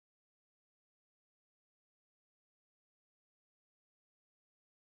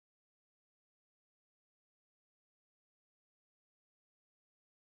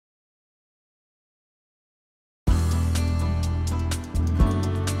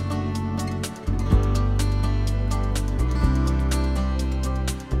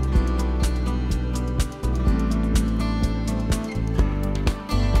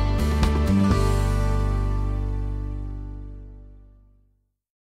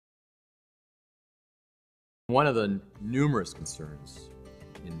One of the numerous concerns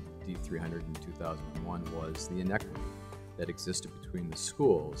in D300 in 2001 was the inequity that existed between the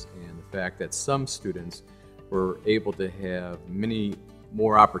schools and the fact that some students were able to have many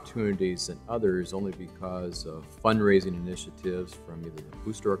more opportunities than others only because of fundraising initiatives from either the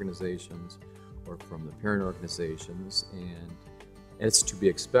booster organizations or from the parent organizations, and it's to be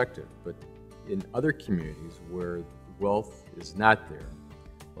expected. But in other communities where wealth is not there,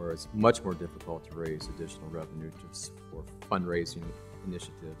 or it's much more difficult to raise additional revenue for fundraising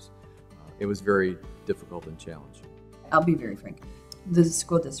initiatives, it was very difficult and challenging. I'll be very frank. The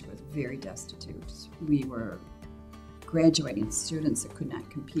school district was very destitute. We were graduating students that could not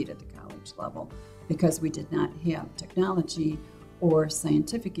compete at the college level because we did not have technology or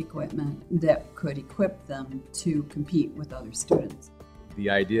scientific equipment that could equip them to compete with other students. The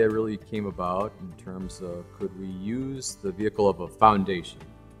idea really came about in terms of, could we use the vehicle of a foundation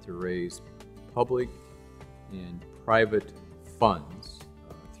to raise public and private funds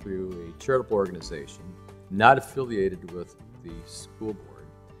through a charitable organization not affiliated with the school board,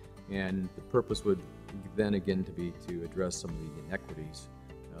 and the purpose would then again to be to address some of the inequities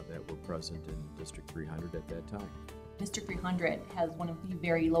that were present in District 300 at that time. District 300 has one of the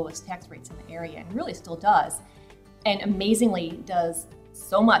very lowest tax rates in the area, and really still does, and amazingly does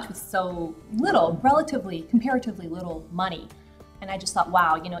so much with so little, comparatively little money. And I just thought,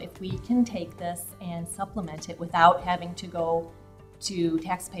 wow, if we can take this and supplement it without having to go to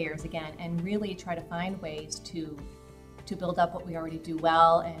taxpayers again and really try to find ways to build up what we already do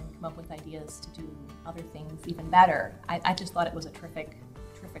well and come up with ideas to do other things even better. I just thought it was a terrific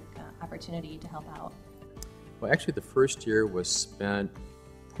opportunity to help out. Well, actually the first year was spent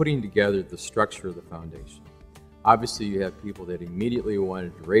putting together the structure of the foundation. Obviously you have people that immediately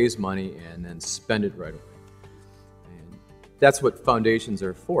wanted to raise money and then spend it right away. And that's what foundations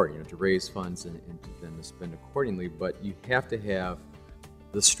are for, to raise funds and then to spend accordingly, but you have to have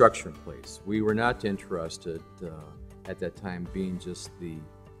the structure in place. We were not interested at that time being just the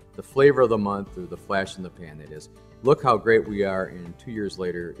flavor of the month or the flash in the pan. That is, look how great we are, and 2 years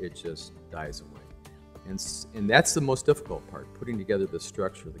later it just dies away. And that's the most difficult part, putting together the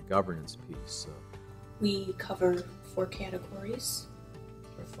structure, the governance piece. We cover 4 categories: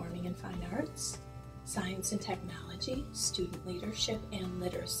 performing and fine arts, science and technology, student leadership, and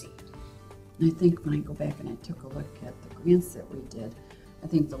literacy. I think when I go back and I took a look at the grants that we did, I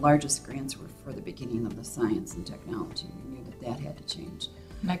think the largest grants were for the beginning of the science and technology. We knew that had to change.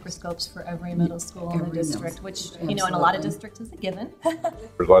 Microscopes for every middle school in the district, which, Absolutely. in a lot of districts is a given.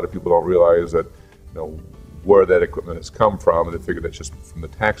 There's a lot of people don't realize that, where that equipment has come from, and they figure that's just from the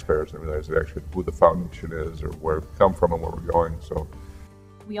taxpayers, and realize that actually who the foundation is or where we come from and where we're going. So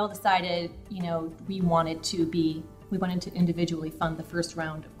we all decided, we wanted to individually fund the first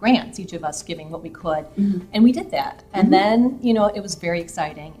round of grants, each of us giving what we could, and we did that. And then, it was very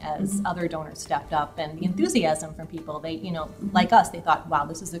exciting as other donors stepped up, and the enthusiasm from people, they, like us, they thought, wow,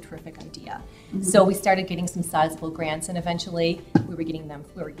 this is a terrific idea. So we started getting some sizable grants, and eventually we were getting them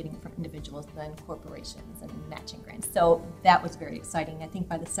from individuals, then corporations, and matching grants. So that was very exciting. I think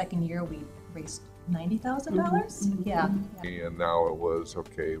by the second year we raised $90,000. Yeah. And now it was,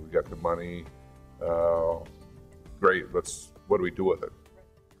 okay, we got the money, great, what do we do with it?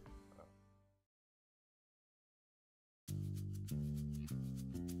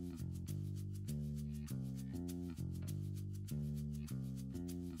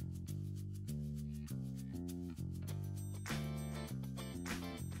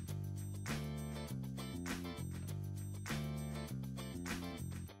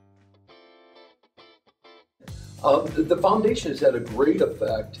 The foundation has had a great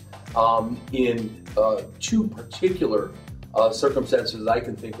effect in 2 particular circumstances I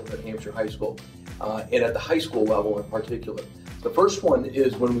can think of at Hampshire High School, and at the high school level in particular. The first one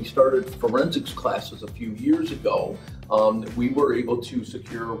is when we started forensics classes a few years ago, we were able to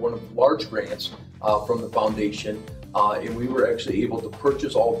secure one of the large grants from the foundation, and we were actually able to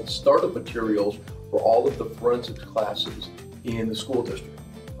purchase all the startup materials for all of the forensics classes in the school district.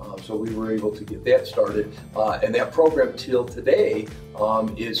 So we were able to get that started, and that program till today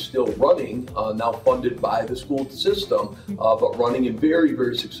is still running, now funded by the school system, but running and very,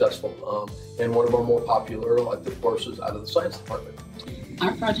 very successful, and one of our more popular elective courses out of the science department.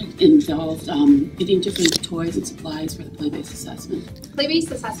 Our project involved getting different toys and supplies for the play-based assessment.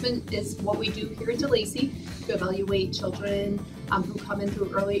 Play-based assessment is what we do here at DeLacy to evaluate children who come in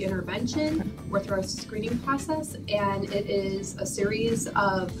through early intervention or through our screening process, and it is a series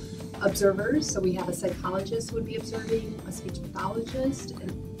of observers. So we have a psychologist who would be observing, a speech pathologist,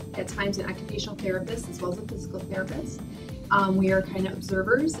 and at times an occupational therapist as well as a physical therapist. We are kind of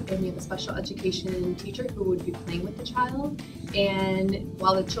observers, and we have a special education teacher who would be playing with the child. And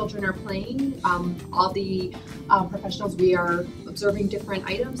while the children are playing, all the professionals, we are observing different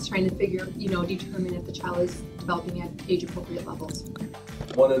items, trying to determine if the child is developing at age-appropriate levels.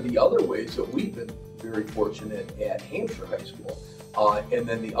 One of the other ways that we've been very fortunate at Hampshire High School, and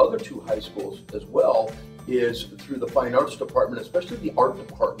then the other two high schools as well, is through the Fine Arts Department, especially the Art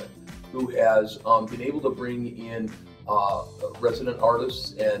Department, who has been able to bring in resident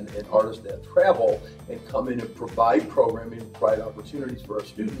artists and artists that travel and come in and provide programming, provide opportunities for our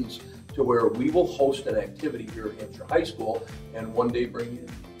students, to where we will host an activity here at Hampshire High School and one day bring in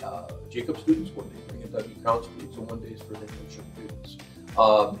Jacob students, one day bring in Dougie Count students, and one day is for the Hampshire students.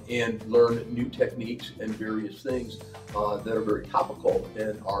 And learn new techniques and various things that are very topical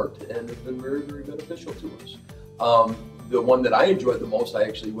in art and have been very, very beneficial to us. The one that I enjoyed the most, I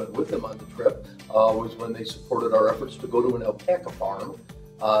actually went with them on the trip, was when they supported our efforts to go to an alpaca farm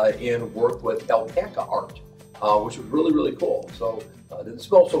and work with alpaca art, which was really, really cool. So it didn't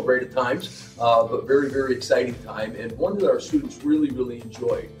smell so great at times, but very, very exciting time, and one that our students really, really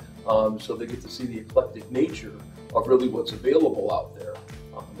enjoyed. So they get to see the eclectic nature of really what's available out there.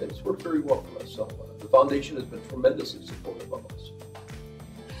 And it's worked very well for us. So the foundation has been tremendously supportive of us.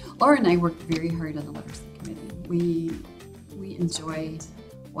 Laura and I worked very hard on the literacy committee. We enjoyed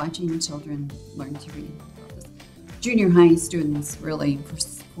watching children learn to read. Junior high students really,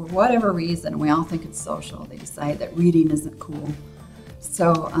 for whatever reason, we all think it's social, they decide that reading isn't cool.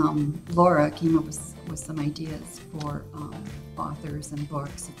 So Laura came up with some ideas for authors and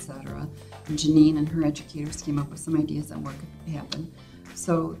books, etc. And Janine and her educators came up with some ideas on what could happen.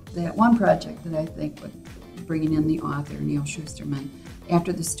 So that one project that I think with bringing in the author, Neil Schusterman,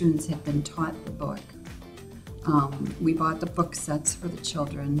 after the students had been taught the book, we bought the book sets for the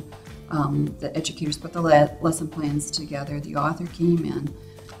children. The educators put the lesson plans together. The author came in,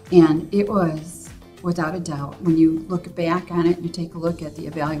 and it was, without a doubt, when you look back on it, you take a look at the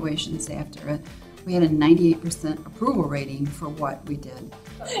evaluations after it, we had a 98% approval rating for what we did.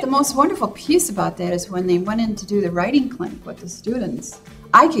 The most wonderful piece about that is when they went in to do the writing clinic with the students,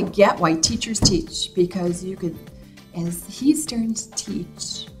 I could get why teachers teach, because you could, as he's starting to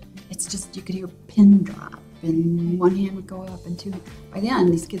teach, it's just, you could hear a pin drop, and one hand would go up and two. By the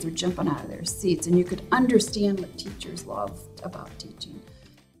end, these kids were jumping out of their seats, and you could understand what teachers loved about teaching.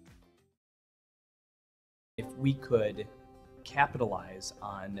 If we could capitalize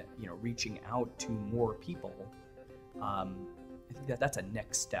on reaching out to more people, I think that's a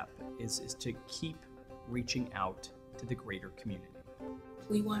next step, is to keep reaching out to the greater community.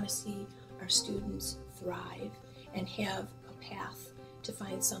 We want to see our students thrive and have a path to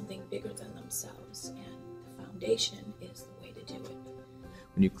find something bigger than themselves, and the foundation is the way to do it.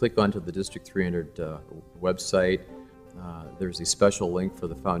 When you click onto the District 300 website, there's a special link for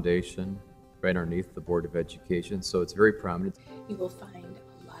the foundation right underneath the Board of Education, so it's very prominent. You will find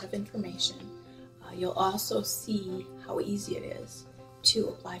a lot of information. You'll also see how easy it is to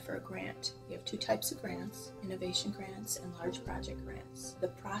apply for a grant. We have two types of grants, innovation grants and large project grants. The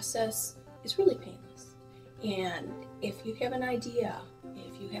process is really painless. And if you have an idea,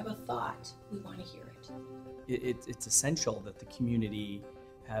 if you have a thought, we want to hear it. It's essential that the community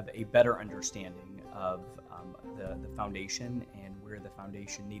have a better understanding of the foundation and where the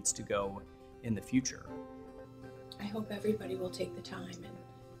foundation needs to go in the future. I hope everybody will take the time and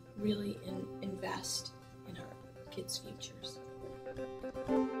really invest in our kids' futures.